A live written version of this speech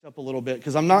Up a little bit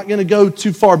because I'm not going to go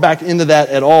too far back into that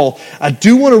at all. I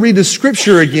do want to read the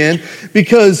scripture again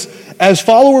because as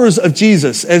followers of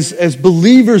Jesus, as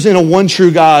believers in a one true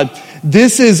God,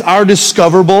 this is our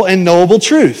discoverable and knowable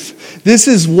truth. This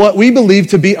is what we believe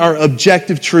to be our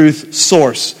objective truth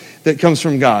source that comes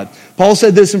from God. Paul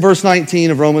said this in verse 19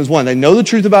 of Romans 1. They know the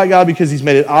truth about God because he's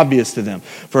made it obvious to them.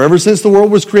 For ever since the world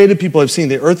was created, people have seen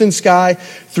the earth and sky.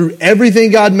 Through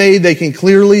everything God made, they can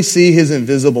clearly see his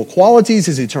invisible qualities,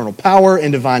 his eternal power,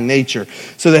 and divine nature.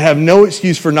 So they have no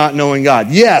excuse for not knowing God.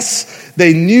 Yes,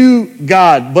 they knew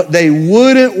God, but they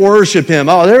wouldn't worship him.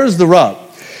 Oh, there's the rub.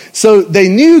 So they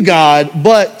knew God,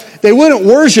 but they wouldn't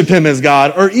worship him as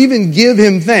God or even give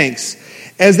him thanks,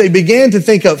 as they began to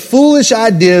think up foolish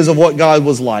ideas of what God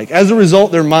was like. As a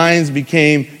result, their minds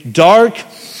became dark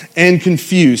and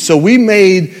confused. So we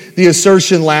made the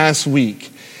assertion last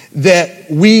week that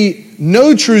we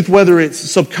know truth, whether it's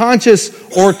subconscious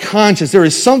or conscious. There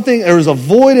is a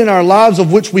void in our lives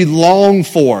of which we long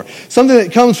for. Something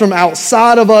that comes from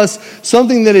outside of us,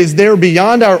 something that is there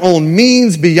beyond our own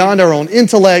means, beyond our own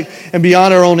intellect, and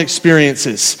beyond our own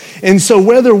experiences. And so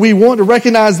whether we want to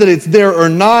recognize that it's there or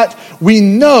not, we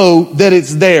know that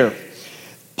it's there.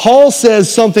 Paul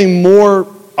says something more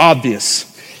obvious.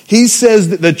 He says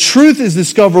that the truth is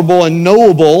discoverable and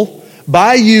knowable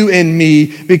by you and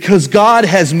me because God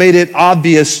has made it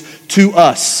obvious to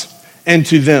us and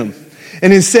to them.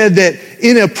 And it said that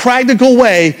in a practical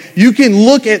way, you can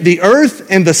look at the earth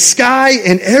and the sky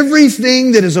and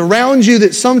everything that is around you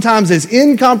that sometimes is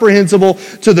incomprehensible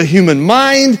to the human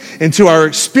mind and to our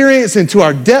experience and to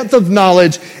our depth of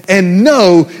knowledge, and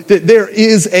know that there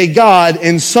is a God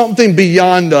and something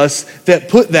beyond us that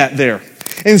put that there.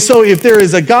 And so if there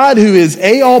is a God who is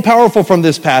all-powerful from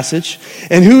this passage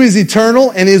and who is eternal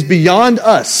and is beyond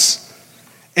us,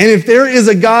 and if there is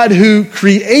a God who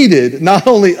created not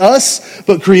only us,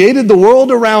 but created the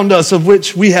world around us of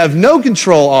which we have no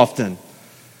control often,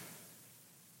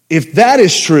 if that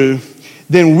is true,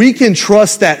 then we can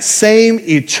trust that same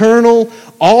eternal,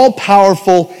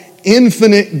 all-powerful,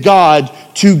 infinite God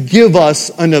to give us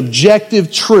an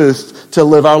objective truth to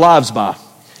live our lives by.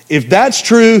 If that's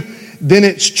true, then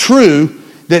it's true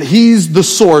that he's the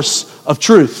source of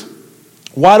truth.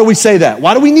 Why do we say that?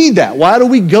 Why do we need that? Why do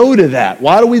we go to that?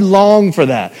 Why do we long for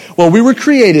that? Well, we were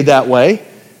created that way.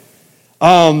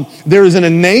 There is an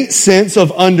innate sense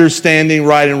of understanding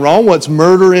right and wrong. What's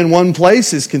murder in one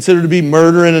place is considered to be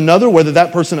murder in another, whether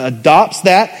that person adopts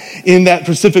that in that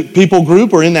specific people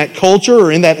group or in that culture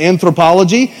or in that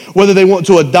anthropology, whether they want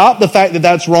to adopt the fact that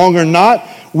that's wrong or not.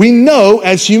 We know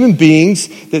as human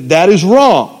beings that that is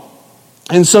wrong.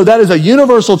 And so that is a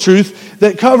universal truth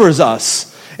that covers us.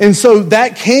 And so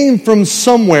that came from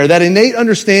somewhere. That innate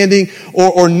understanding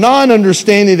or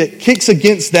non-understanding that kicks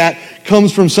against that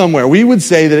comes from somewhere. We would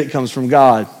say that it comes from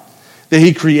God. That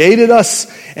he created us,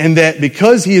 and that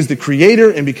because he is the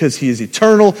creator and because he is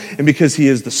eternal and because he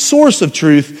is the source of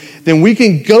truth, then we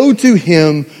can go to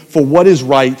him for what is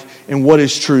right and what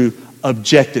is true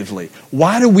objectively.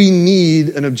 Why do we need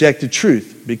an objective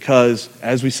truth? Because,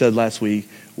 as we said last week,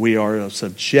 we are a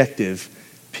subjective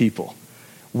people.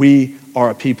 We are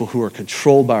a people who are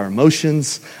controlled by our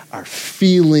emotions, our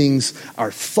feelings,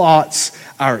 our thoughts,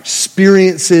 our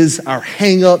experiences, our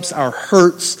hang-ups, our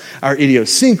hurts, our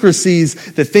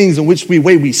idiosyncrasies, the things in which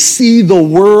way we see the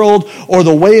world, or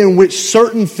the way in which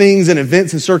certain things and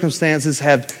events and circumstances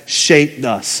have shaped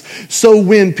us. So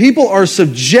when people are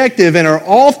subjective and are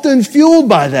often fueled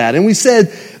by that, and we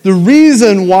said the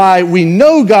reason why we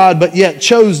know God but yet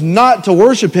chose not to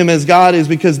worship him as God is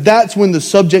because that's when the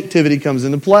subjectivity comes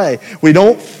into play. We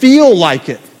don't feel like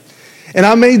it. And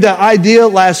I made the idea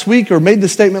last week, or made the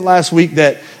statement last week,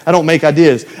 that I don't make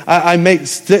ideas. I make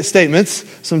statements.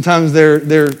 Sometimes they're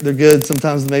good.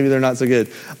 Sometimes maybe they're not so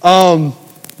good.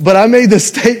 But I made the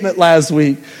statement last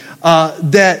week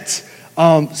that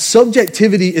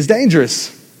subjectivity is dangerous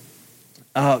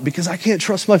because I can't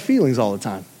trust my feelings all the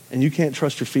time. And you can't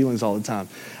trust your feelings all the time.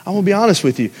 I want to be honest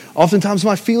with you. Oftentimes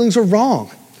my feelings are wrong.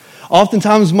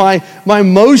 Oftentimes my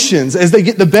emotions, as they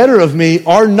get the better of me,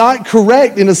 are not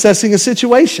correct in assessing a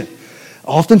situation.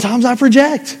 Oftentimes I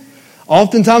project.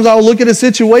 Oftentimes I'll look at a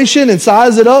situation and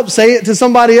size it up, say it to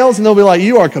somebody else, and they'll be like,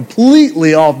 you are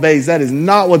completely off base. That is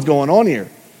not what's going on here.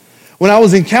 When I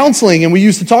was in counseling and we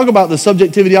used to talk about the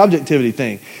subjectivity-objectivity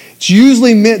thing, it's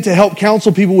usually meant to help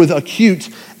counsel people with acute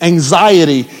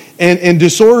anxiety and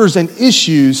disorders and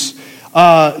issues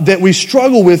that we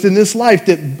struggle with in this life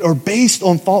that are based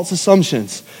on false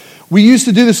assumptions. We used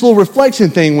to do this little reflection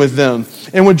thing with them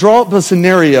and would draw up a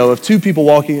scenario of two people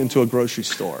walking into a grocery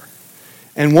store.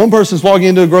 And one person's walking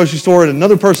into a grocery store and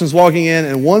another person's walking in,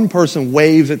 and one person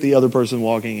waves at the other person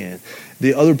walking in.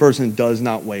 The other person does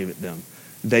not wave at them.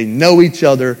 They know each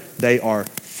other. They are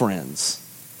friends.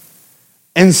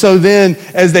 And so then,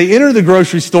 as they enter the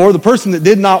grocery store, the person that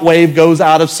did not wave goes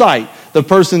out of sight. The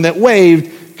person that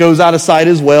waved goes out of sight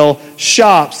as well,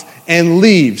 shops, and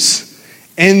leaves.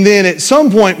 And then at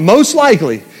some point, most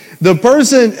likely, the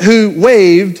person who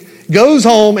waved goes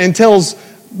home and tells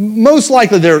most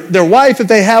likely their wife, if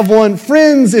they have one,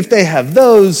 friends, if they have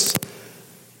those,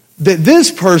 that this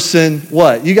person,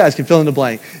 what? You guys can fill in the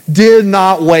blank, did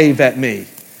not wave at me.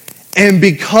 And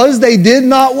because they did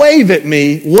not wave at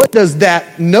me, what does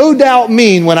that no doubt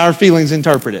mean when our feelings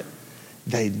interpret it?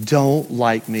 They don't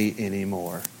like me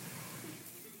anymore.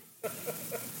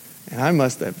 And I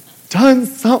must have done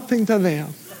something to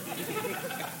them.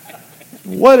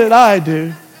 What did I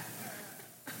do?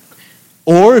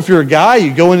 Or if you're a guy,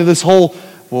 you go into this whole,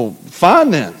 well,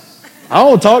 fine then. I don't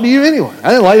want to talk to you anyway. I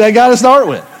didn't like that guy to start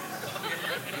with.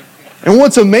 And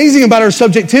what's amazing about our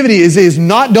subjectivity is it is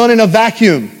not done in a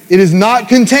vacuum. It is not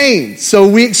contained. So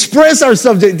we express our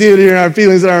subjectivity and our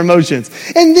feelings and our emotions.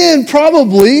 And then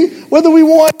probably, whether we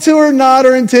want to or not,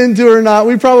 or intend to or not,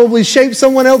 we probably shape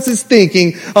someone else's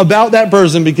thinking about that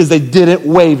person because they didn't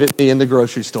wave at me in the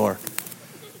grocery store.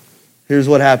 Here's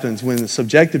what happens when the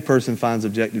subjective person finds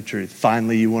objective truth.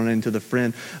 Finally, you run into the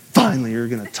friend. Finally, you're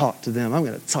going to talk to them.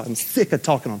 I'm sick of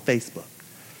talking on Facebook.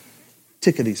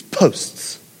 Sick of these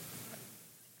posts.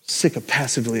 Sick of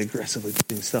passively, aggressively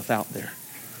putting stuff out there.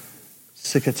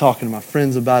 Sick of talking to my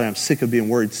friends about it. I'm sick of being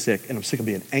worried sick. And I'm sick of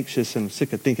being anxious. And I'm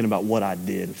sick of thinking about what I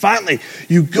did. And finally,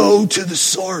 you go to the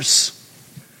source.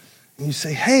 And you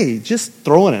say, hey, just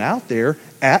throwing it out there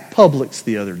at Publix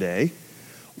the other day.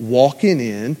 Walking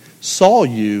in, saw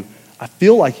you, I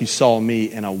feel like you saw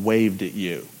me and I waved at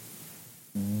you.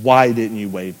 Why didn't you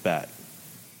wave back?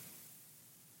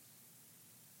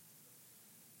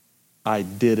 I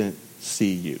didn't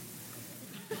see you.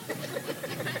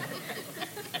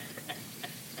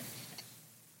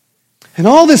 And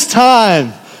all this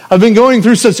time, I've been going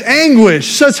through such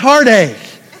anguish, such heartache,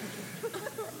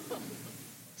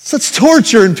 such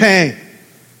torture and pain,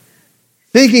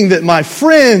 thinking that my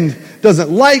friend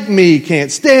doesn't like me,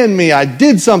 can't stand me, I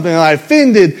did something, I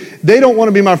offended, they don't want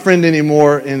to be my friend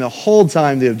anymore. And the whole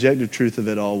time, the objective truth of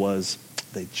it all was,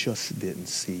 they just didn't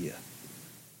see you.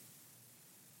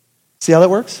 See how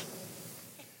that works?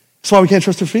 That's why we can't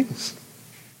trust our feelings.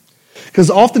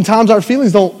 Because oftentimes our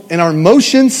feelings don't, and our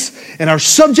emotions, and our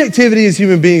subjectivity as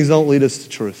human beings don't lead us to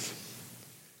truth.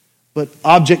 But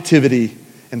objectivity,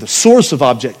 and the source of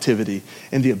objectivity,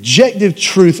 and the objective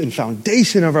truth and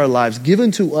foundation of our lives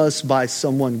given to us by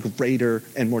someone greater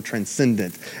and more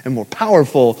transcendent and more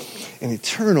powerful and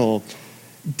eternal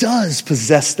does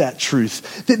possess that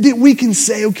truth. That we can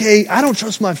say, okay, I don't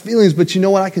trust my feelings, but you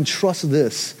know what? I can trust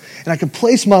this. And I can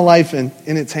place my life in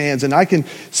its hands, and I can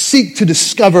seek to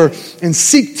discover and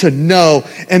seek to know.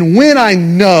 And when I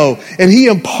know, and he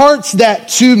imparts that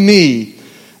to me,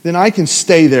 then I can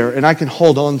stay there and I can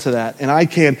hold on to that and I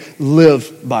can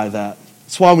live by that.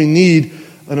 That's why we need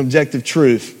an objective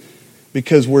truth,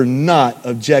 because we're not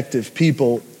objective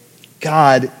people.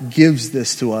 God gives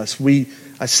this to us.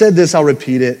 I said this, I'll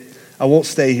repeat it. I won't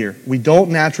stay here. We don't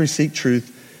naturally seek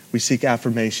truth. We seek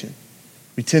affirmation.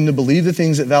 We tend to believe the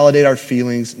things that validate our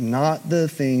feelings, not the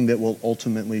thing that will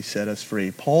ultimately set us free.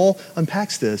 Paul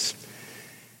unpacks this.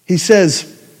 He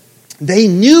says, they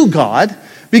knew God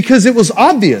because it was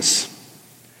obvious,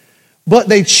 but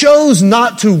they chose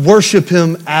not to worship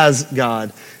him as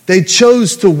God. They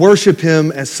chose to worship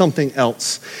him as something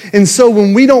else. And so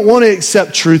when we don't want to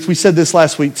accept truth, we said this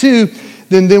last week too,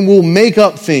 then we'll make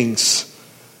up things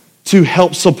to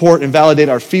help support and validate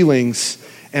our feelings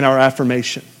and our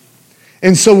affirmation.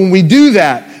 And so when we do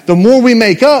that, the more we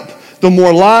make up, the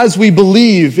more lies we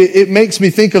believe. It makes me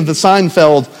think of the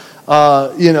Seinfeld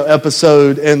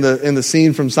episode and the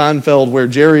scene from Seinfeld where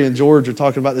Jerry and George are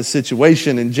talking about this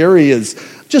situation, and Jerry is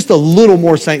just a little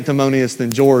more sanctimonious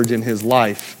than George in his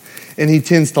life, and he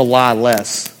tends to lie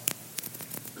less.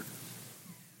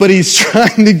 But he's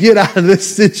trying to get out of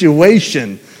this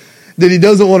situation that he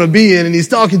doesn't want to be in, and he's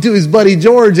talking to his buddy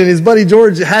George, and his buddy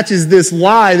George hatches this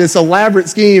lie, this elaborate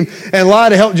scheme and lie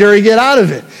to help Jerry get out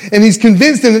of it. And he's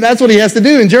convinced him that that's what he has to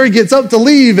do, and Jerry gets up to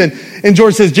leave, and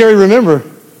George says, Jerry, remember,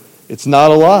 it's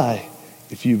not a lie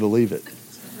if you believe it.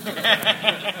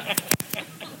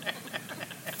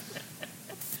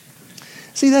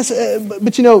 See, that's,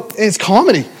 but it's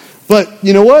comedy. But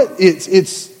you know what?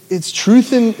 It's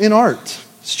truth in art.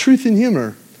 It's truth in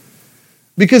humor.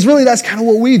 Because really that's kind of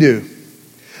what we do.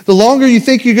 The longer you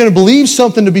think you're going to believe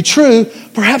something to be true,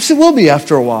 perhaps it will be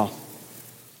after a while.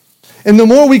 And the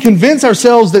more we convince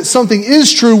ourselves that something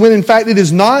is true when in fact it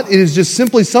is not, it is just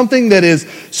simply something that is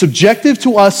subjective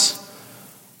to us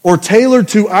or tailored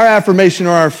to our affirmation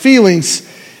or our feelings,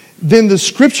 then the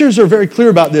scriptures are very clear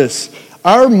about this.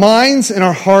 Our minds and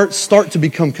our hearts start to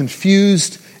become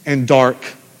confused and dark.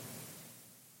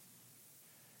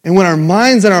 And when our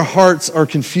minds and our hearts are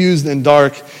confused and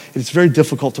dark, it's very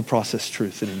difficult to process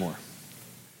truth anymore.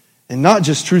 And not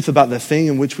just truth about the thing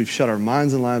in which we've shut our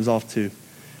minds and lives off to.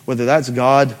 Whether that's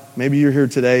God, maybe you're here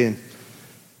today and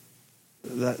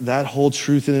that whole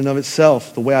truth in and of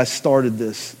itself, the way I started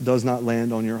this, does not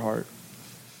land on your heart.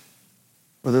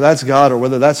 Whether that's God or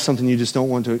whether that's something you just don't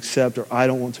want to accept or I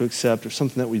don't want to accept or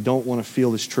something that we don't want to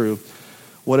feel is true,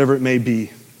 whatever it may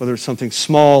be, whether it's something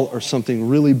small or something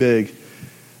really big,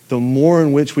 the more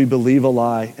in which we believe a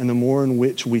lie and the more in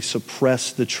which we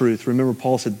suppress the truth. Remember,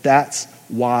 Paul said that's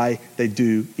why they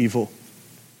do evil.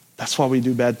 That's why we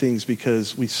do bad things,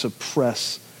 because we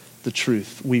suppress the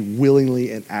truth. We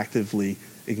willingly and actively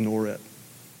ignore it.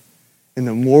 And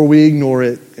the more we ignore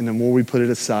it and the more we put it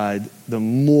aside, the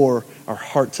more our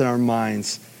hearts and our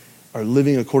minds are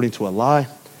living according to a lie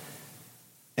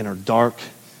and are dark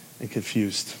and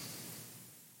confused.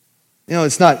 You know,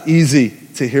 it's not easy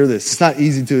to hear this. It's not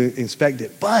easy to inspect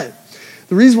it. But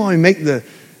the reason why we make the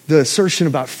assertion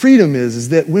about freedom is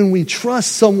that when we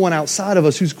trust someone outside of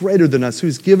us who's greater than us,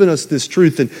 who's given us this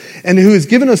truth and who has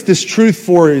given us this truth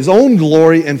for his own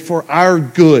glory and for our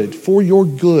good, for your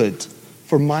good,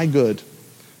 for my good,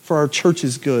 for our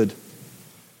church's good,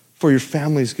 for your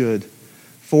family's good,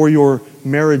 for your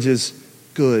marriage's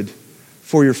good,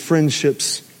 for your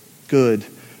friendships good,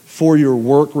 for your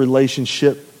work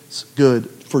relationships good,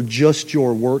 for just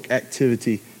your work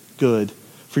activity good,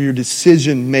 for your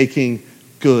decision making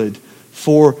good,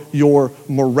 for your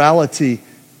morality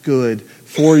good,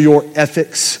 for your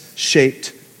ethics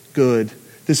shaped good.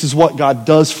 This is what God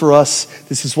does for us.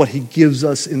 This is what he gives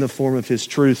us in the form of his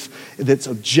truth that's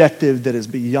objective, that is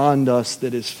beyond us,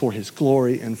 that is for his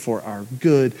glory and for our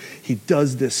good. He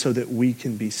does this so that we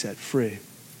can be set free.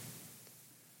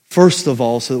 First of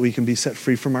all, so that we can be set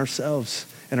free from ourselves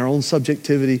and our own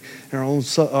subjectivity and our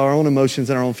own emotions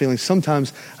and our own feelings.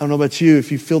 Sometimes, I don't know about you,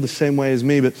 if you feel the same way as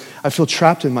me, but I feel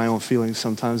trapped in my own feelings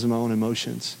sometimes, in my own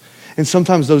emotions. And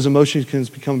sometimes those emotions can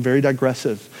become very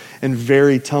digressive and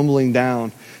very tumbling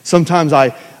down. Sometimes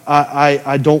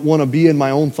I don't want to be in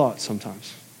my own thoughts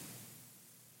sometimes.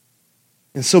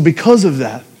 And so because of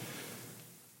that,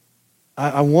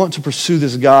 I want to pursue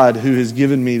this God who has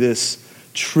given me this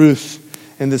truth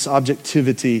and this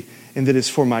objectivity, and that is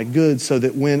for my good, so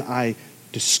that when I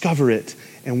discover it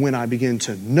and when I begin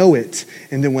to know it,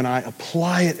 and then when I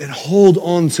apply it and hold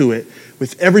on to it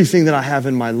with everything that I have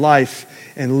in my life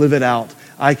and live it out,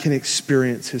 I can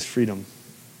experience his freedom.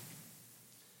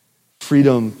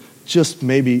 Freedom just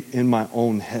maybe in my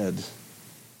own head,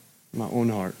 my own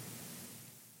heart.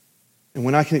 And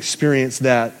when I can experience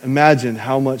that, imagine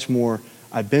how much more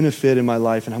I benefit in my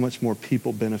life and how much more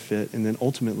people benefit, and then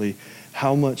ultimately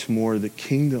how much more the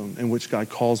kingdom in which God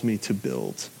calls me to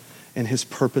build and his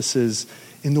purposes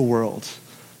in the world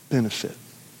benefit.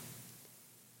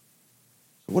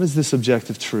 What is this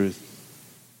objective truth?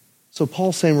 So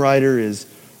Paul, same writer, is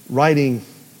writing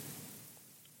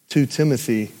to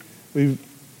Timothy. We've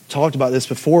talked about this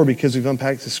before because we've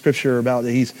unpacked the scripture about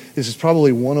that this is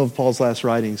probably one of Paul's last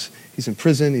writings. He's in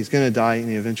prison, he's going to die, and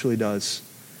he eventually does.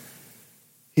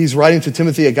 He's writing to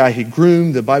Timothy, a guy he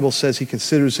groomed. The Bible says he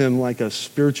considers him like a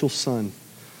spiritual son.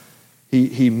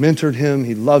 He mentored him,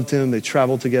 he loved him, they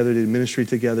traveled together, they did ministry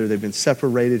together, they've been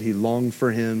separated, he longed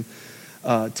for him.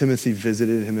 Timothy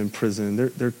visited him in prison.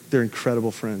 They're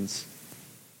incredible friends.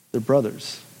 They're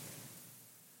brothers.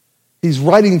 He's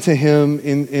writing to him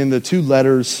in the 2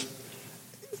 letters,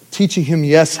 teaching him,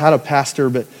 yes, how to pastor,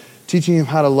 but teaching him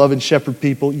how to love and shepherd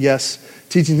people, yes,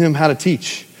 teaching him how to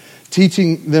teach,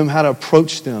 teaching them how to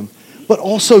approach them, but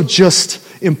also just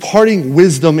imparting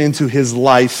wisdom into his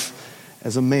life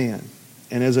as a man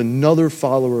and as another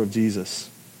follower of Jesus.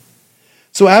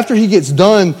 So after he gets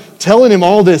done telling him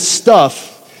all this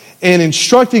stuff and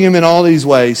instructing him in all these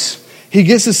ways, he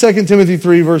gets to 2 Timothy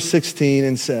 3 verse 16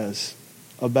 and says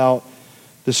about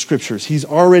the scriptures. He's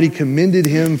already commended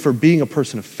him for being a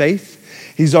person of faith.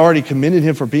 He's already commended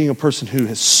him for being a person who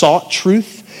has sought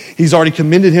truth. He's already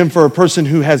commended him for a person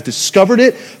who has discovered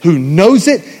it, who knows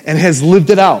it, and has lived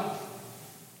it out.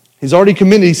 He's already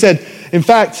commended. He said, in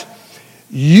fact,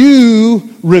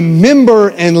 you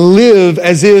remember and live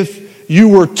as if you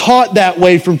were taught that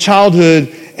way from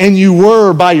childhood, and you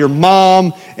were by your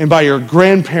mom and by your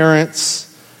grandparents,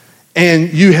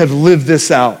 and you have lived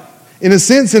this out. In a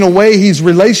sense, in a way, he's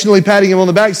relationally patting him on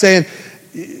the back saying,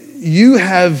 you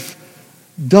have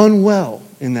done well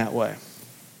in that way.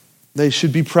 They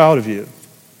should be proud of you.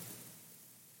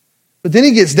 But then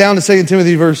he gets down to 2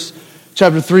 Timothy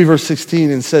chapter 3, verse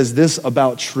 16, and says this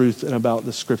about truth and about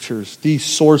the scriptures, the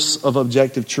source of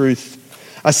objective truth.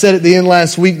 I said at the end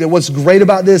last week that what's great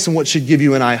about this and what should give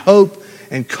you an eye hope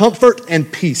and comfort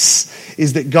and peace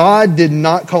is that God did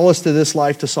not call us to this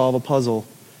life to solve a puzzle.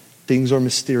 Things are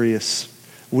mysterious.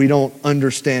 We don't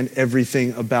understand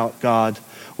everything about God.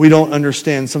 We don't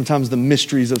understand sometimes the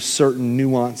mysteries of certain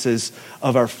nuances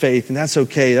of our faith, and that's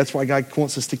okay. That's why God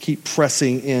wants us to keep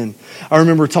pressing in. I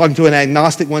remember talking to an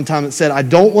agnostic one time that said, I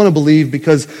don't want to believe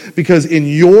because in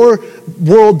your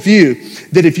worldview,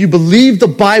 that if you believe the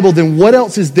Bible, then what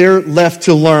else is there left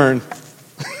to learn?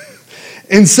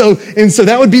 And so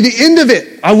that would be the end of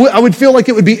it. I would feel like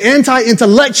it would be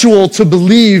anti-intellectual to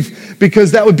believe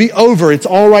because that would be over. It's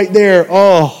all right there.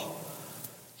 Oh,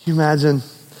 can you imagine?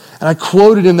 And I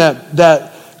quoted in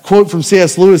that quote from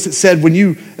C.S. Lewis. It said, when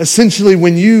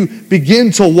you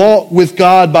begin to walk with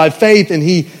God by faith and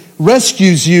he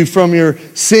rescues you from your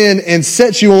sin and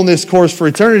sets you on this course for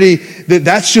eternity,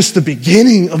 that's just the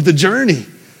beginning of the journey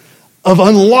of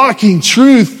unlocking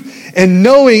truth and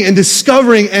knowing and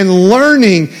discovering and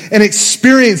learning and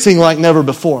experiencing like never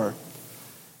before.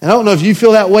 And I don't know if you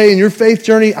feel that way in your faith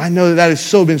journey. I know that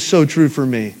has been so true for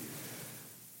me.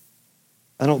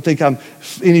 I don't think I'm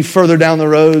any further down the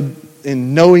road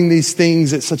in knowing these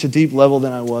things at such a deep level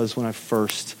than I was when I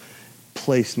first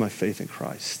placed my faith in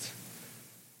Christ.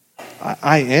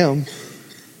 I am,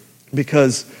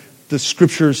 because the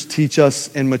scriptures teach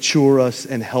us and mature us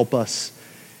and help us.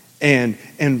 And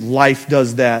life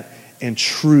does that, and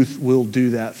truth will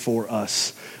do that for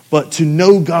us. But to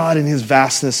know God in his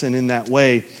vastness and in that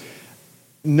way,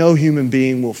 no human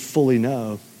being will fully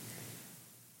know.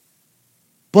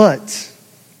 But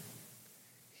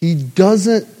he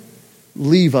doesn't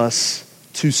leave us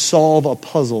to solve a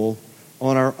puzzle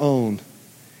on our own.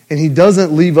 And he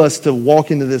doesn't leave us to walk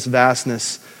into this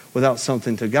vastness without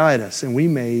something to guide us. And we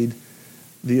made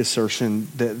the assertion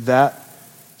that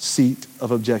seat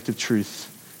of objective truth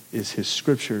is his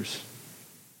scriptures.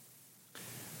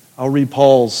 I'll read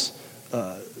Paul's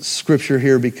scripture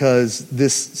here because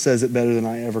this says it better than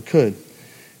I ever could.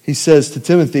 He says to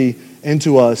Timothy and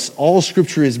to us, all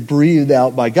scripture is breathed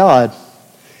out by God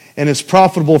and is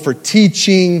profitable for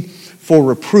teaching, for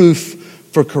reproof,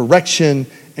 for correction,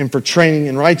 and for training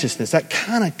in righteousness. That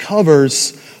kind of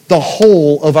covers the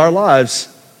whole of our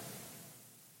lives.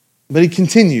 But he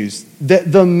continues,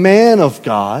 that the man of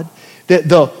God, that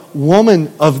the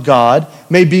woman of God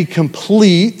may be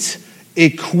complete,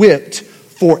 equipped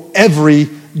for every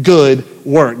good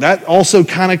work. That also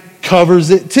kind of covers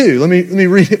it too. Let me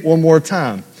read it one more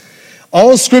time.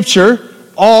 All scripture,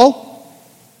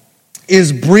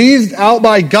 is breathed out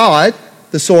by God,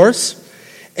 the source,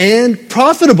 and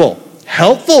profitable,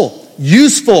 helpful,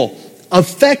 useful,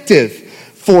 effective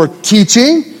for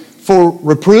teaching, for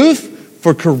reproof,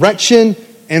 for correction,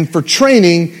 and for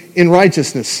training in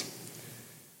righteousness.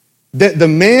 That the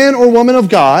man or woman of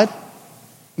God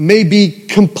may be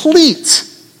complete,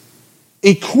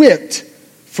 equipped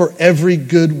for every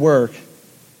good work.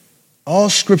 All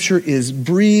scripture is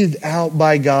breathed out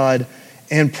by God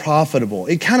and profitable.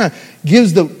 It kind of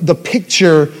gives the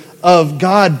picture of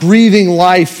God breathing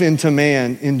life into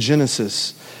man in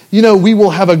Genesis. You know, we will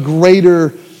have a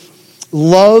greater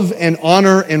love and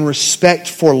honor and respect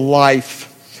for life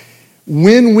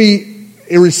when we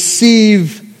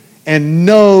receive and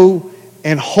know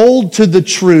and hold to the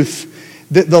truth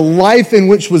that the life in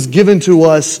which was given to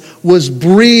us was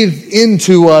breathed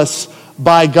into us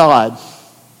by God.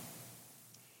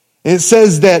 And it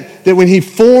says that when he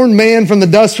formed man from the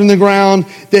dust from the ground,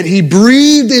 that he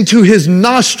breathed into his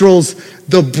nostrils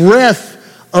the breath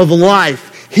of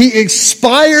life. He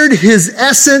expired his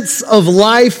essence of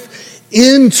life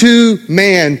into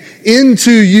man,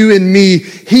 into you and me.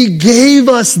 He gave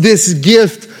us this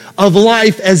gift of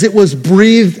life as it was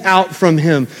breathed out from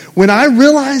him. When I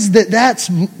realized that that's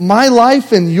my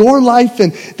life and your life,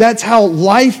 and that's how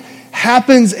life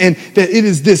happens, and that it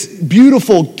is this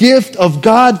beautiful gift of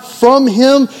God from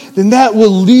him, then that will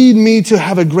lead me to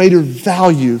have a greater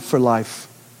value for life.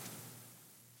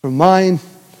 For mine,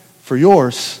 for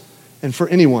yours, and for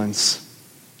anyone's.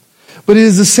 But it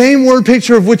is the same word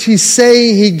picture of which he's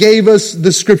saying he gave us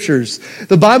the scriptures.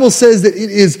 The Bible says that it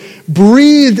is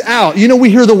breathed out. You know, we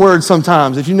hear the word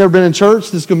sometimes. If you've never been in church,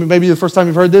 this is going to be maybe the first time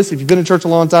you've heard this. If you've been in church a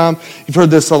long time, you've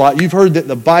heard this a lot. You've heard that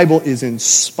the Bible is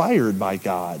inspired by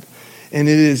God. And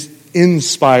it is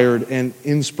inspired and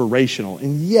inspirational.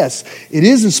 And yes, it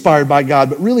is inspired by God,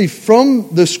 but really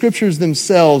from the scriptures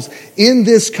themselves, in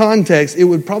this context, it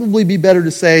would probably be better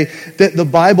to say that the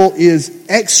Bible is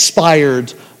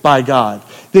expired by God.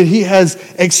 That he has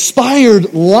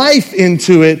expired life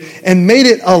into it and made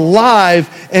it alive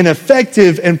and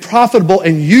effective and profitable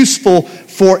and useful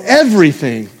for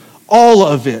everything, all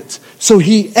of it. So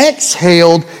he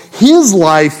exhaled his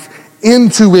life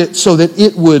into it so that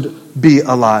it would be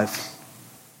alive.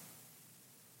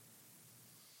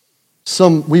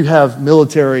 We have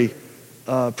military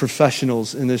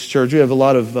professionals in this church. We have a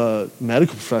lot of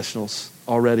medical professionals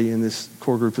already in this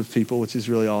core group of people, which is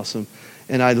really awesome.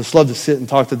 And I just love to sit and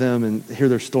talk to them and hear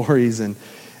their stories and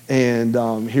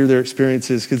hear their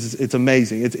experiences, because it's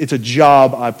amazing. It's a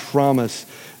job, I promise,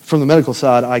 from the medical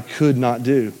side, I could not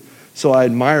do. So I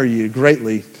admire you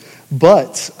greatly.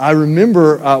 But I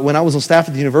remember when I was on staff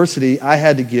at the university, I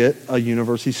had to get a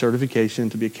university certification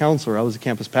to be a counselor. I was a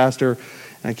campus pastor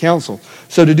and a counsel.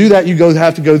 So to do that, you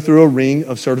have to go through a ring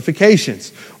of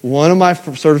certifications. One of my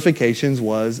certifications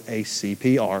was a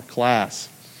CPR class.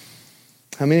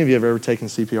 How many of you have ever taken a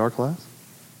CPR class?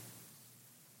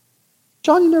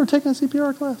 John, you never taken a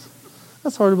CPR class?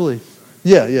 That's hard to believe.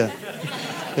 Yeah.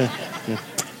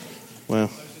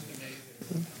 Well,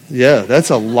 yeah,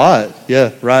 that's a lot.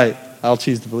 Yeah, right. I'll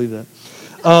choose to believe that.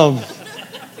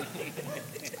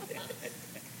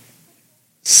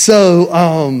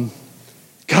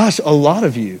 Gosh, a lot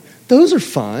of you. Those are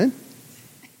fun,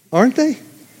 aren't they?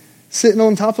 Sitting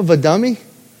on top of a dummy,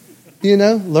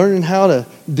 learning how to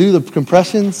do the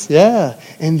compressions. Yeah.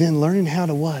 And then learning how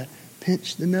to what?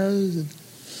 Pinch the nose.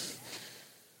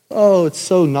 It's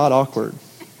so not awkward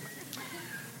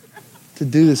to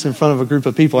do this in front of a group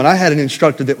of people. And I had an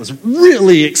instructor that was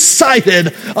really excited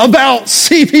about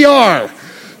CPR.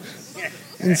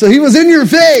 And so he was in your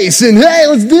face and, hey,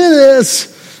 let's do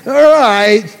this. All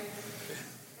right.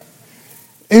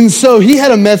 And so he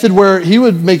had a method where he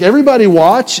would make everybody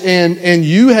watch, and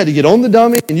you had to get on the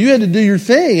dummy and you had to do your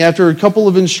thing after a couple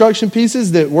of instruction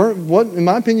pieces that weren't, in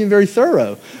my opinion, very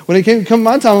thorough. When it came to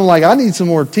my time, I'm like, I need some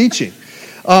more teaching.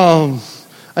 I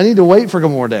need to wait for a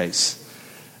couple more days.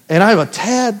 And I have a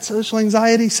tad social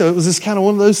anxiety, so it was just kind of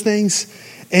one of those things.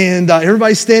 And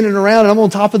everybody's standing around, and I'm on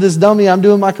top of this dummy. I'm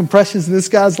doing my compressions, and this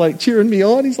guy's like cheering me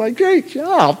on. He's like, great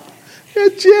job.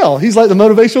 Good Jill. He's like the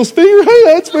motivational speaker. Hey,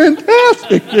 that's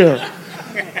fantastic. Yeah.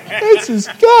 This is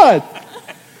good.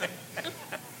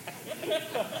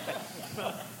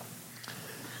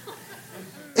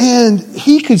 And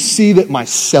he could see that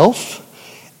myself,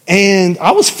 and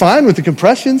I was fine with the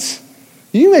compressions.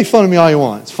 You can make fun of me all you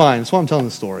want. It's fine. That's why I'm telling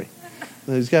the story.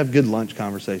 He's got a good lunch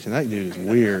conversation. That dude is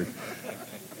weird.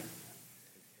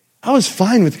 I was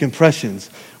fine with the compressions.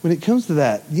 When it comes to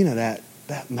that,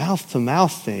 that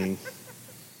mouth-to-mouth thing,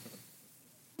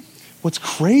 what's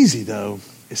crazy, though,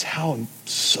 is how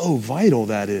so vital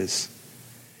that is.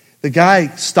 The guy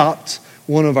stopped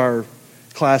one of our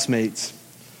classmates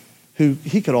who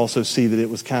he could also see that it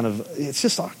was it's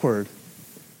just awkward.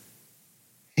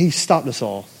 He stopped us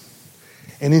all.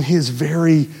 And in his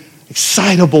very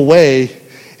excitable way,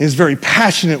 in his very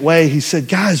passionate way, he said,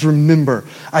 guys, remember,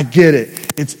 I get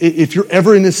it. If you're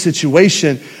ever in this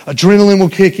situation, adrenaline will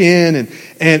kick in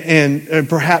and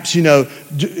perhaps,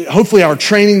 hopefully our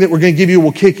training that we're going to give you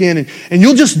will kick in and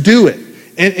you'll just do it.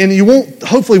 And you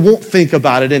won't think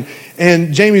about it.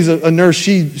 And Jamie's a nurse.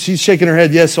 She's shaking her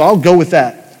head, yes, so I'll go with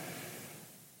that.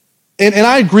 And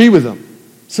I agree with him.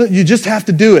 So you just have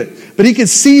to do it. But he could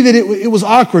see that it was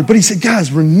awkward. But he said,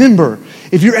 guys, remember,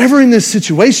 if you're ever in this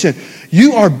situation,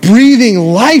 you are breathing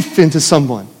life into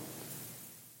someone.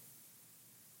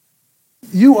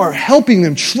 You are helping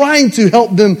them, trying to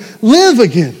help them live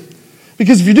again.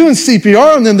 Because if you're doing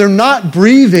CPR on them, they're not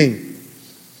breathing.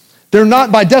 They're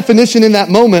not, by definition, in that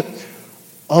moment,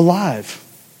 alive.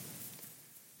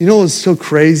 You know what's so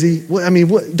crazy?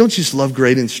 Don't you just love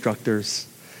great instructors?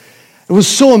 It was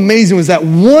so amazing was that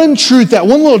one truth, that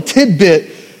one little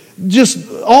tidbit,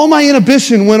 just all my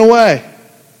inhibition went away.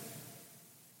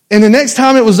 And the next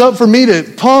time it was up for me to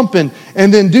pump and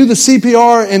then do the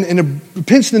CPR and to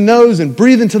pinch the nose and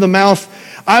breathe into the mouth,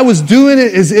 I was doing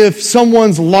it as if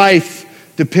someone's life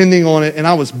depending on it, and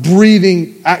I was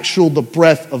breathing the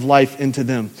breath of life into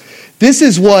them. This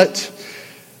is what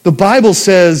the Bible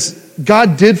says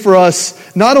God did for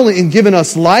us, not only in giving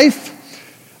us life,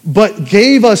 but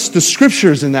gave us the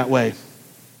scriptures in that way.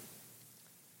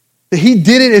 That he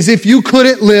did it as if you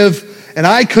couldn't live and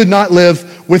I could not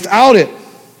live without it.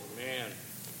 Amen.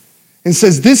 And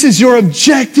says, this is your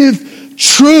objective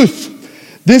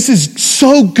truth. This is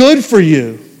so good for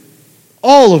you.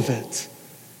 All of it.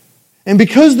 And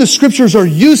because the scriptures are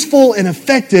useful and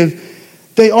effective,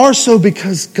 they are so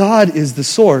because God is the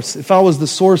source. If I was the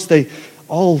source, they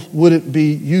all wouldn't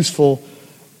be useful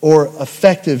or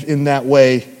effective in that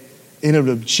way, in an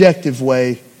objective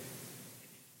way,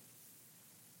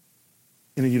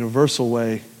 in a universal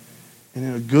way, and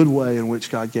in a good way in which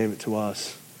God gave it to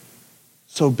us.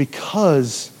 So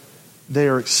because they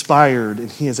are expired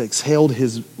and he has exhaled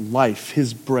his life,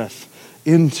 his breath,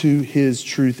 into his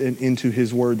truth and into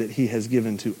his word that he has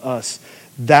given to us,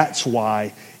 that's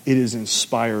why it is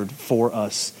inspired for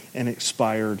us and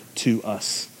expired to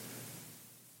us.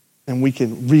 And we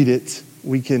can read it,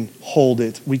 we can hold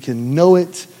it, we can know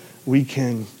it, we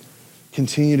can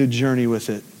continue to journey with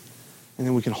it, and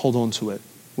then we can hold on to it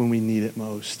when we need it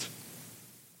most.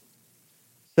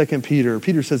 2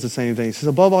 Peter says the same thing. He says,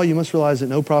 above all, you must realize that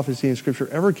no prophecy in Scripture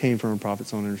ever came from a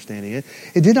prophet's own understanding.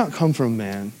 It did not come from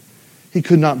man. He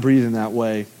could not breathe in that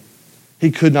way. He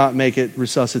could not make it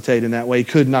resuscitate in that way. He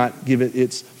could not give it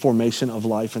its formation of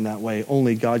life in that way.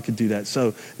 Only God could do that.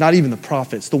 So not even the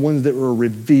prophets, the ones that were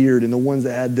revered and the ones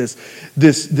that had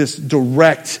this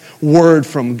direct word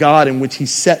from God in which he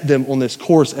set them on this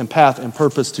course and path and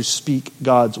purpose to speak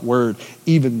God's word,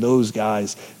 even those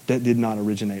guys, that did not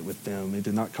originate with them. It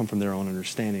did not come from their own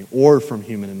understanding or from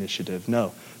human initiative.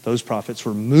 No, those prophets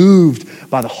were moved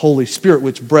by the Holy Spirit,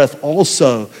 which breath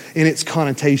also in its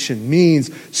connotation means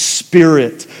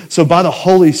spirit. So by the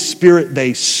Holy Spirit,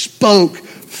 they spoke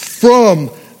from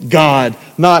God,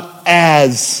 not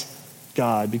as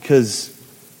God, because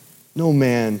no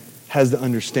man has the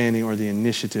understanding or the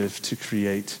initiative to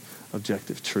create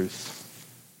objective truth.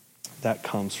 That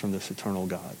comes from this eternal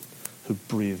God who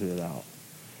breathed it out.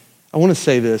 I want to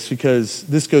say this because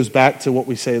this goes back to what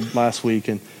we said last week.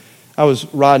 And I was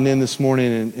riding in this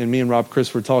morning and me and Rob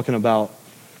Chris were talking about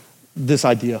this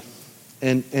idea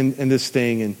and this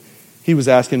thing. And he was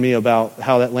asking me about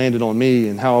how that landed on me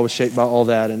and how I was shaped by all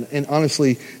that. And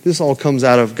honestly, this all comes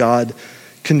out of God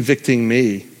convicting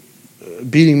me,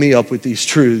 beating me up with these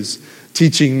truths,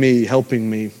 teaching me, helping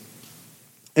me.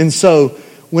 And so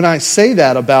when I say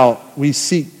that about we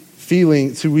seek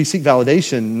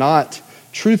validation, not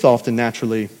truth often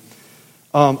naturally,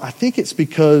 I think it's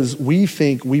because we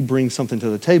think we bring something to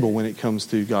the table when it comes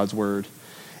to God's word.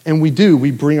 And we do.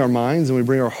 We bring our minds and we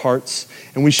bring our hearts,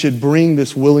 and we should bring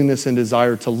this willingness and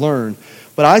desire to learn.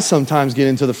 But I sometimes get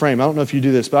into the frame, I don't know if you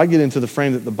do this, but I get into the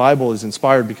frame that the Bible is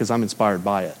inspired because I'm inspired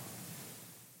by it.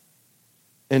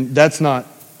 And that's not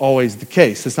always the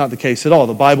case. It's not the case at all.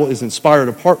 The Bible is inspired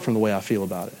apart from the way I feel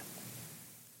about it.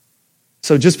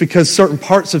 So just because certain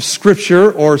parts of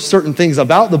Scripture or certain things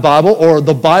about the Bible or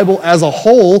the Bible as a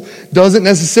whole doesn't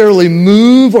necessarily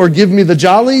move or give me the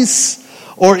jollies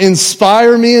or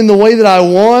inspire me in the way that I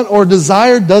want or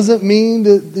desire, doesn't mean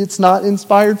that it's not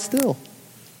inspired still.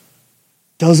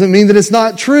 Doesn't mean that it's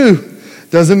not true.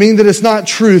 Doesn't mean that it's not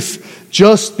truth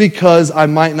just because I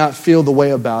might not feel the way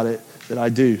about it that I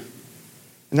do.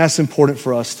 And that's important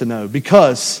for us to know,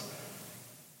 because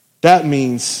that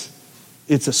means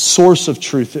it's a source of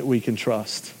truth that we can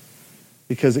trust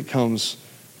because it comes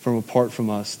from apart from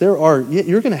us. You're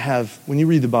going to have, when you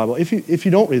read the Bible, if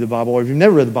you don't read the Bible or if you've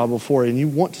never read the Bible before and you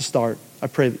want to start, I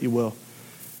pray that you will.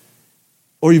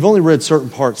 Or you've only read certain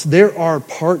parts. There are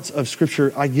parts of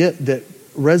Scripture I get that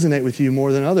resonate with you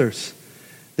more than others.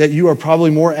 That you are probably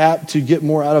more apt to get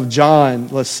more out of John,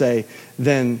 let's say,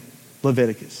 than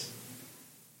Leviticus.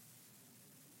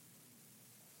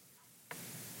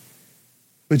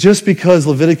 But just because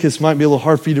Leviticus might be a little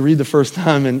hard for you to read the first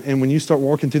time, and when you start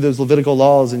walking through those Levitical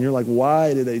laws and you're like,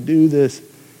 why did they do this?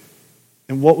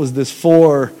 And what was this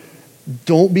for?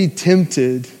 Don't be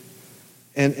tempted.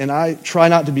 And I try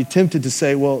not to be tempted to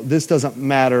say, well, this doesn't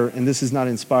matter and this is not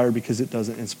inspired because it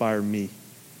doesn't inspire me.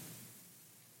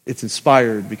 It's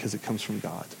inspired because it comes from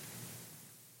God,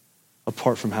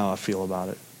 apart from how I feel about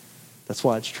it. That's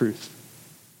why it's truth.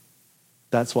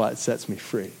 That's why it sets me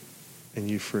free and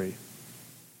you free.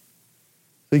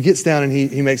 So he gets down and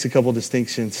he makes a couple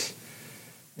distinctions,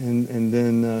 and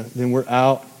then we're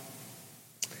out.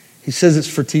 He says it's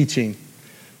for teaching.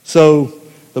 So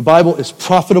the Bible is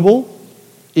profitable.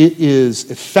 It is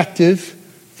effective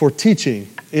for teaching.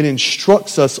 It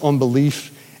instructs us on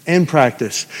belief and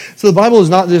practice. So the Bible is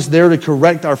not just there to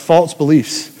correct our false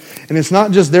beliefs. And it's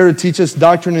not just there to teach us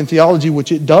doctrine and theology,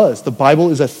 which it does. The Bible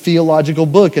is a theological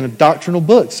book and a doctrinal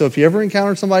book. So if you ever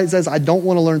encounter somebody that says, I don't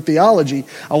want to learn theology,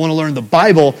 I want to learn the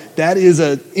Bible, that is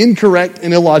an incorrect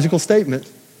and illogical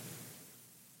statement.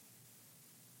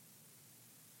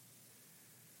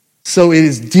 So it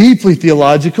is deeply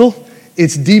theological.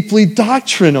 It's deeply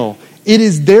doctrinal. It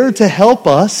is there to help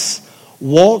us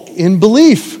walk in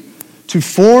belief, to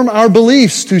form our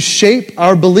beliefs, to shape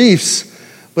our beliefs,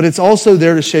 but it's also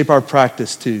there to shape our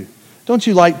practice too. Don't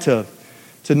you like to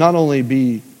not only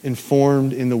be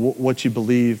informed in what you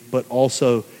believe, but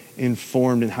also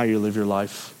informed in how you live your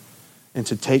life, and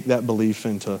to take that belief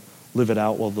and to live it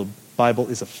out? Well, the Bible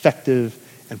is effective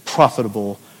and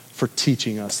profitable for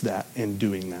teaching us that and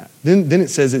doing that. Then it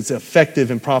says it's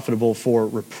effective and profitable for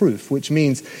reproof, which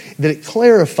means that it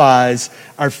clarifies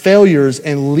our failures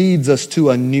and leads us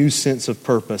to a new sense of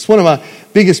purpose. One of my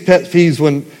biggest pet peeves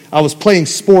when I was playing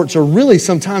sports, or really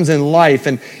sometimes in life,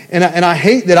 and I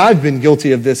hate that I've been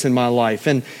guilty of this in my life,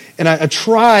 and I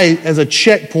try as a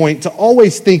checkpoint to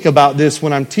always think about this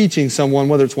when I'm teaching someone,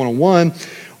 whether it's one-on-one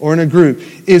or in a group,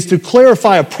 is to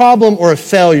clarify a problem or a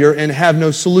failure and have no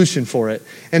solution for it,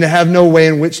 and to have no way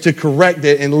in which to correct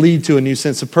it and lead to a new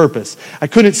sense of purpose. I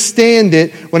couldn't stand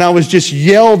it when I was just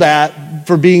yelled at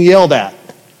for being yelled at.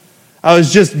 I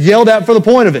was just yelled at for the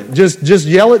point of it. Just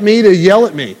yell at me to yell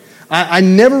at me. I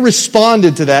never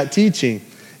responded to that teaching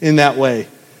in that way.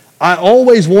 I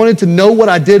always wanted to know what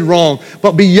I did wrong,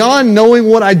 but beyond knowing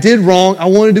what I did wrong, I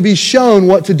wanted to be shown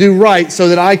what to do right so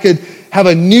that I could have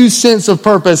a new sense of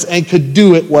purpose and could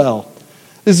do it well.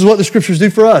 This is what the scriptures do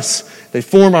for us. They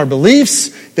form our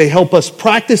beliefs, they help us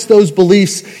practice those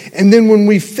beliefs, and then when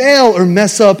we fail or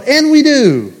mess up, and we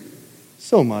do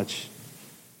so much,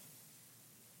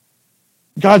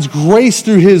 God's grace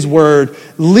through His Word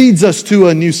leads us to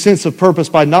a new sense of purpose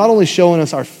by not only showing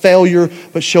us our failure,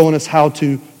 but showing us how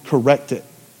to correct it.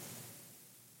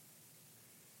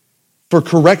 For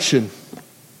correction,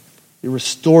 it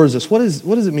restores us. What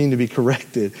does it mean to be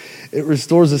corrected? It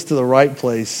restores us to the right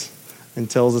place and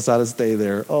tells us how to stay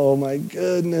there. Oh my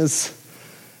goodness.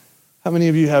 How many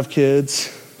of you have kids?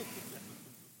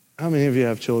 How many of you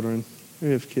have children?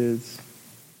 We have kids.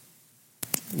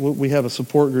 We have a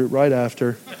support group right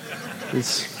after.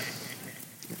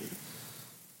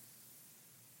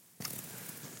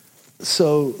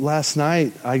 So last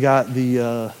night I got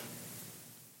the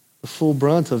full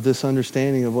brunt of this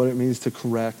understanding of what it means to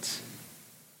correct.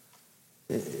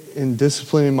 In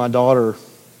disciplining my daughter,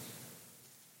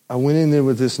 I went in there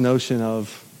with this notion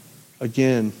of,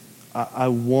 again, I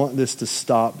want this to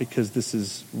stop because this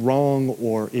is wrong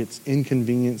or it's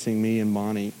inconveniencing me and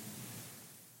Monty.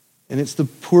 And it's the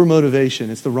poor motivation.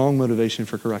 It's the wrong motivation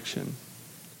for correction.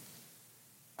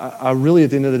 I really,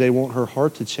 at the end of the day, want her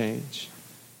heart to change.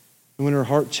 And when her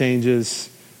heart changes,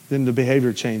 then the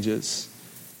behavior changes.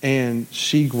 And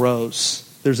she grows.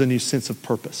 There's a new sense of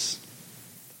purpose.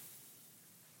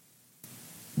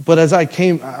 But as I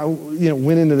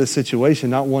went into this situation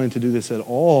not wanting to do this at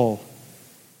all,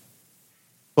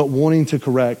 but wanting to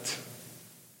correct.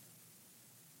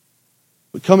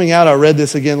 But coming out, I read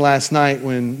this again last night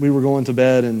when we were going to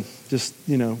bed and just,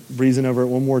 breezing over it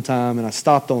one more time. And I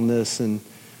stopped on this and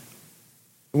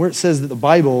where it says that the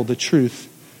Bible, the truth,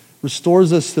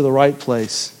 restores us to the right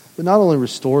place. But not only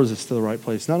restores us to the right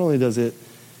place, not only does it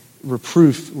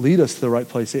reproof lead us to the right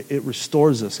place, it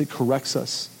restores us, it corrects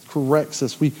us.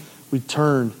 We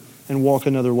turn and walk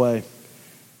another way.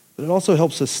 But it also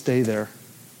helps us stay there.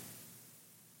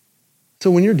 So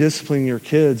when you're disciplining your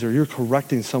kids or you're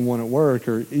correcting someone at work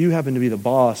or you happen to be the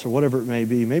boss or whatever it may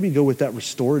be, maybe go with that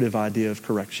restorative idea of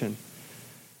correction.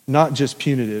 Not just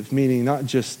punitive, meaning not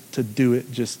just to do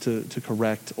it just to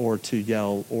correct or to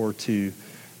yell or to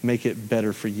make it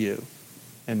better for you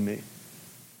and me.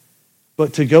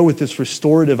 But to go with this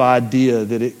restorative idea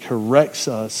that it corrects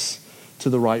us to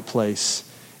the right place.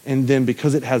 And then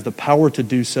because it has the power to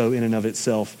do so in and of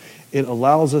itself, it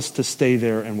allows us to stay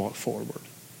there and walk forward.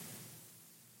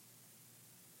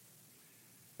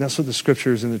 That's what the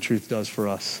scriptures and the truth does for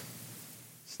us.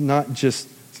 It's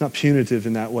not punitive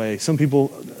in that way. Some people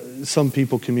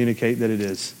communicate that it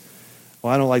is.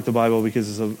 Well, I don't like the Bible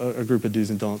because it's a group of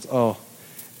do's and don'ts. Oh,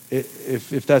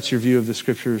 if that's your view of the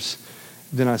scriptures,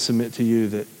 then I submit to you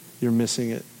that you're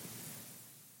missing it.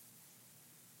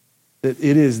 That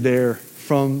it is there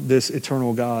from this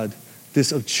eternal God,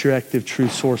 this objective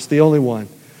truth source, the only one,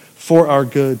 for our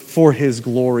good, for His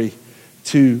glory,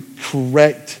 to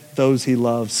correct those He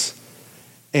loves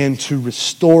and to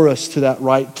restore us to that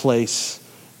right place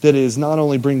that is not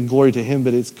only bringing glory to Him,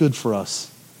 but it's good for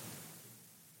us.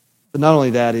 But not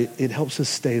only that, it helps us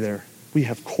stay there. We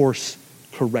have course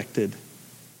corrected.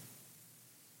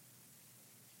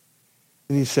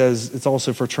 And he says it's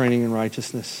also for training in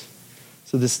righteousness.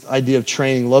 So this idea of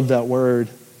training, love that word.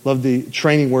 Love the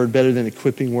training word better than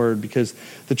equipping word because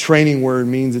the training word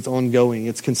means it's ongoing.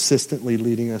 It's consistently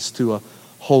leading us to a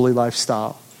holy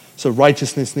lifestyle. So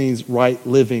righteousness means right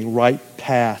living, right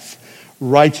path.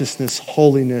 Righteousness,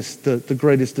 holiness, the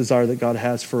greatest desire that God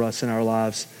has for us in our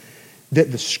lives.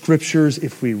 that the scriptures,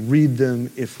 if we read them,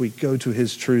 if we go to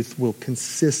his truth, will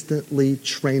consistently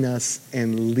train us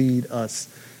and lead us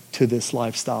to this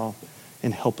lifestyle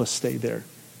and help us stay there.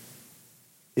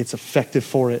 It's effective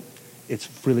for it. It's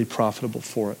really profitable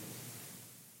for it.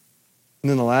 And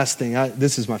then the last thing,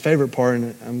 this is my favorite part,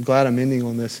 and I'm glad I'm ending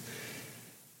on this.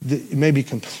 It may be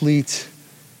complete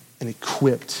and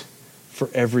equipped for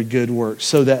every good work.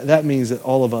 So that means that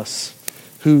all of us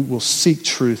who will seek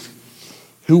truth,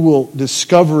 who will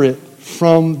discover it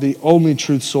from the only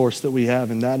truth source that we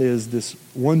have, and that is this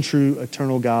one true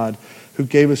eternal God who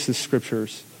gave us the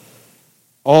scriptures.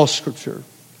 All scripture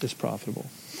is profitable.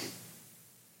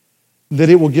 That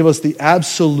it will give us the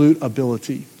absolute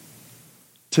ability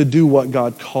to do what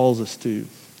God calls us to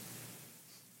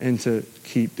and to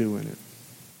keep doing it.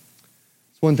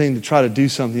 It's one thing to try to do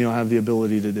something you don't have the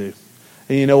ability to do.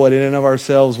 And you know what? In and of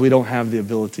ourselves, we don't have the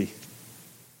ability.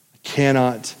 I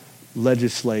cannot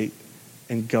legislate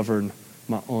and govern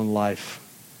my own life.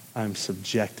 I'm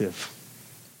subjective.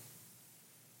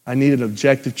 I need an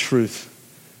objective truth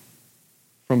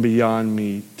from beyond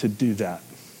me to do that.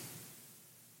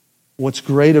 What's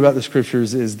great about the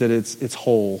scriptures is that it's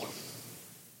whole.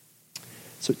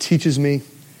 So it teaches me,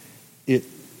 it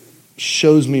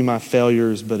shows me my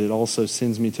failures, but it also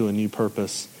sends me to a new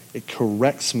purpose. It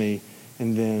corrects me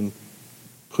and then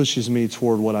pushes me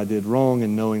toward what I did wrong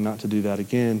and knowing not to do that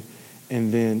again.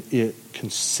 And then it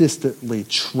consistently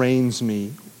trains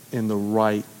me in the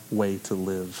right way to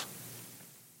live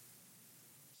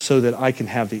so that I can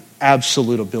have the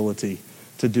absolute ability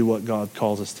to do what God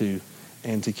calls us to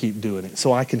and to keep doing it.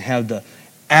 So I can have the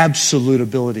absolute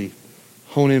ability,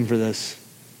 hone in for this,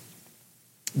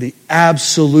 the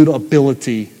absolute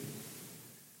ability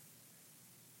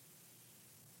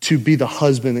to be the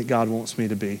husband that God wants me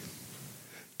to be.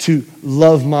 To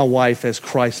love my wife as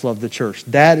Christ loved the church.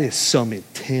 That is some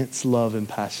intense love and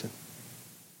passion.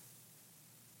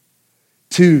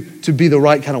 To be the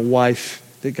right kind of wife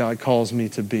that God calls me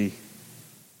to be.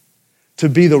 To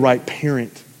be the right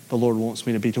parent the Lord wants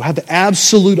me to be. To have the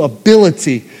absolute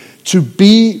ability to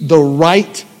be the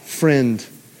right friend.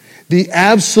 The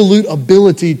absolute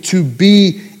ability to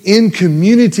be in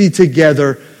community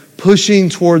together, pushing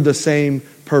toward the same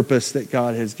purpose that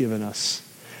God has given us.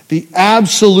 The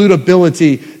absolute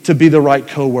ability to be the right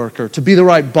coworker, to be the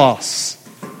right boss,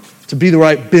 to be the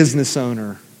right business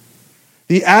owner.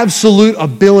 The absolute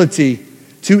ability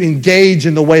to engage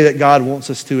in the way that God wants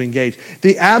us to engage.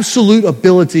 The absolute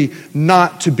ability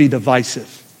not to be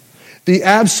divisive. The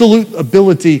absolute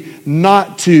ability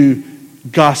not to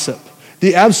gossip.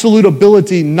 The absolute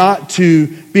ability not to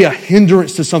be a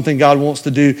hindrance to something God wants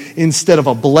to do instead of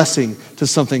a blessing to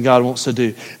something God wants to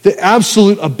do. The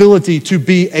absolute ability to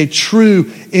be a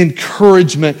true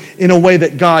encouragement in a way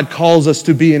that God calls us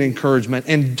to be an encouragement.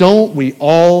 And don't we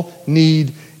all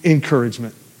need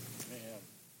encouragement?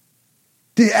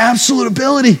 The absolute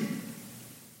ability.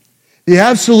 The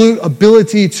absolute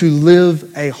ability to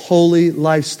live a holy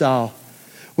lifestyle.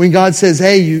 When God says,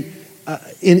 hey,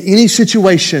 in any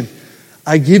situation,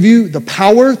 I give you the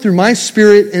power through my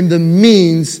Spirit and the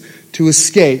means to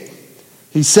escape.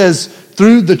 He says,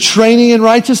 through the training in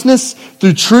righteousness,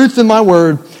 through truth in my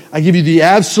word, I give you the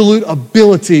absolute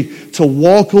ability to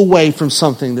walk away from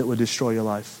something that would destroy your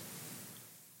life.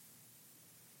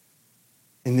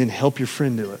 And then help your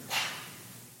friend do it.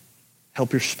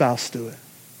 Help your spouse do it.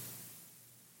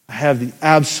 I have the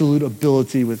absolute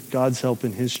ability with God's help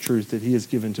and His truth that He has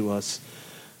given to us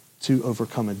to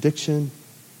overcome addiction,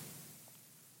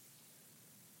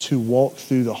 to walk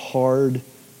through the hard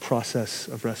process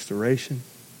of restoration,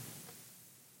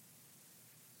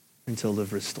 and to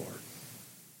live restored.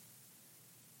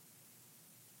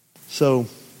 So,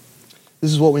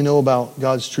 this is what we know about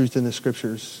God's truth in the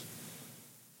Scriptures.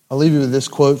 I'll leave you with this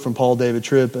quote from Paul David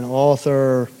Tripp, an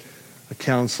author, a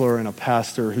counselor, and a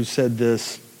pastor who said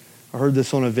this. I heard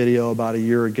this on a video about a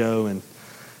year ago, and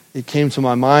it came to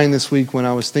my mind this week when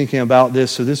I was thinking about this.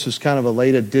 So this was kind of a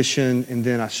late edition, and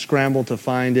then I scrambled to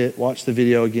find it, watched the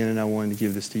video again, and I wanted to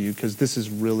give this to you because this is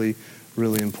really,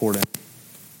 really important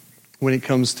when it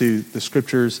comes to the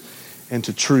Scriptures and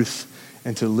to truth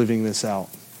and to living this out.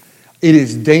 It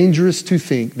is dangerous to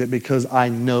think that because I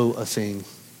know a thing,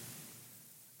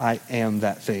 I am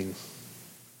that thing.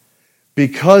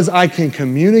 Because I can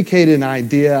communicate an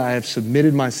idea, I have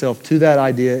submitted myself to that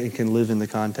idea and can live in the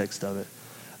context of it.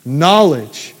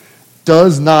 Knowledge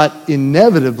does not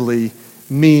inevitably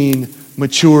mean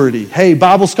maturity. Hey,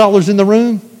 Bible scholars in the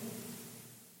room,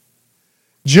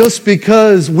 just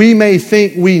because we may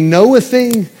think we know a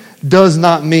thing does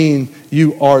not mean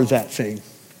you are that thing.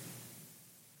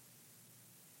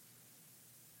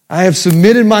 I have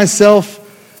submitted myself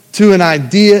to an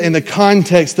idea in the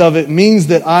context of it means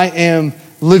that I am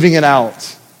living it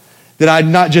out, that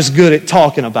I'm not just good at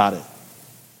talking about it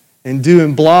and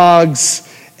doing blogs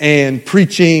and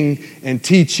preaching and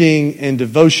teaching and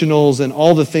devotionals and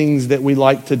all the things that we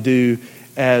like to do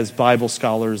as Bible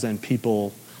scholars and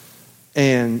people,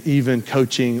 and even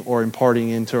coaching or imparting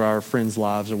into our friends'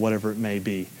 lives or whatever it may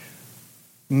be.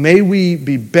 May we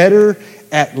be better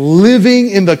at living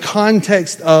in the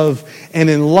context of and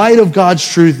in light of God's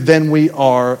truth than we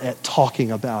are at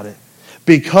talking about it.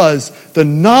 Because the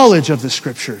knowledge of the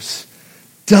Scriptures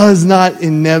does not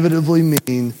inevitably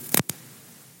mean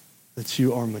that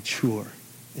you are mature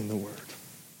in the Word.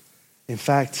 In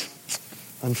fact,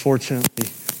 unfortunately,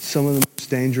 some of the most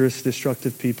dangerous,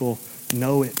 destructive people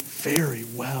know it very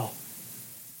well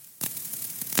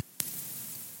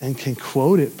and can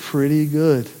quote it pretty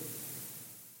good.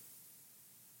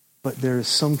 But there is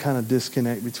some kind of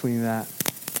disconnect between that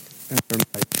and their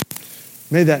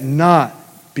life. May that not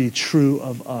be true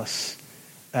of us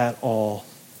at all.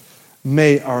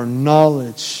 May our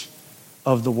knowledge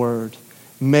of the Word,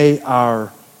 may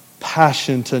our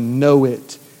passion to know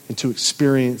it and to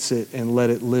experience it and let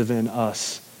it live in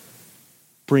us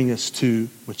bring us to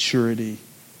maturity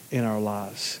in our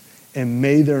lives. And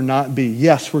may there not be,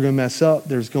 yes, we're going to mess up.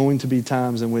 There's going to be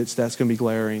times in which that's going to be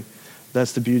glaring.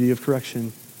 That's the beauty of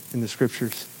correction in the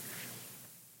Scriptures.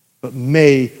 But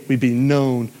may we be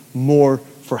known more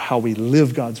for how we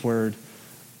live God's Word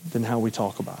than how we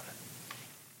talk about it.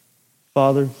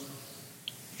 Father,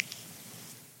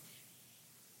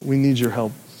 we need your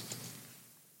help.